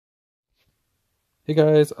Hey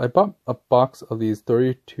guys, I bought a box of these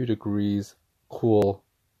 32 degrees cool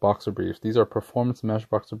boxer briefs. These are performance mesh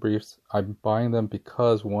boxer briefs. I'm buying them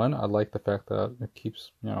because one, I like the fact that it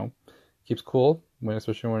keeps cool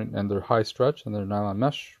especially when and they're high stretch and they're nylon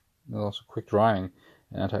mesh. And they're also quick drying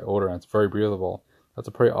and anti-odor, and it's very breathable. That's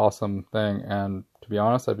a pretty awesome thing, and to be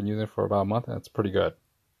honest, I've been using it for about a month and it's pretty good.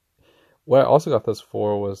 What I also got this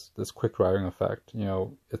for was this quick drying effect.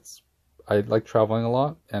 I like traveling a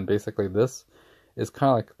lot, and basically this is kind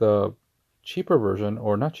of like the cheaper version,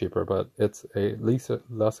 or not cheaper, but it's a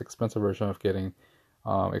less expensive version of getting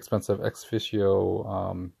expensive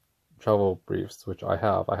Exofficio travel briefs, which I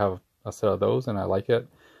have. I have a set of those, and I like it,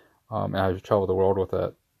 and I travel the world with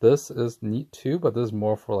it. This is neat too, but this is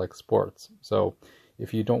more for like sports. So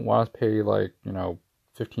if you don't want to pay like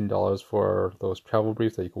 $15 for those travel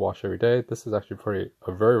briefs that you can wash every day, this is actually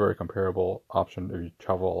a very, very comparable option if you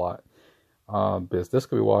travel a lot. Because this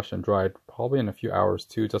could be washed and dried probably in a few hours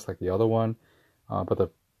too, just like the other one. But the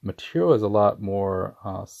material is a lot more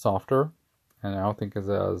softer, and I don't think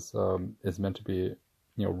is meant to be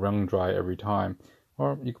wrung dry every time.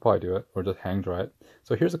 Or you could probably do it, or just hang dry it.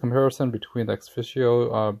 So here's a comparison between the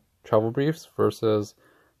Exofficio travel briefs versus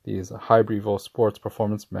these high breathable sports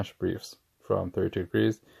performance mesh briefs from 32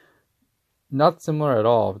 degrees. Not similar at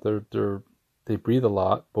all. They breathe a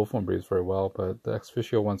lot. Both of them breathe very well, but the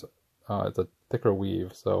Exofficio ones, it's a thicker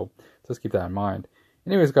weave, so just keep that in mind.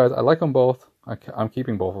 Anyways, guys, I like them both. I'm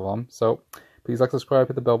keeping both of them. So please like, subscribe,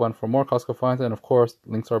 hit the bell button for more Costco finds, and of course,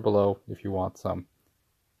 links are below if you want some.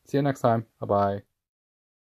 See you next time. Bye-bye.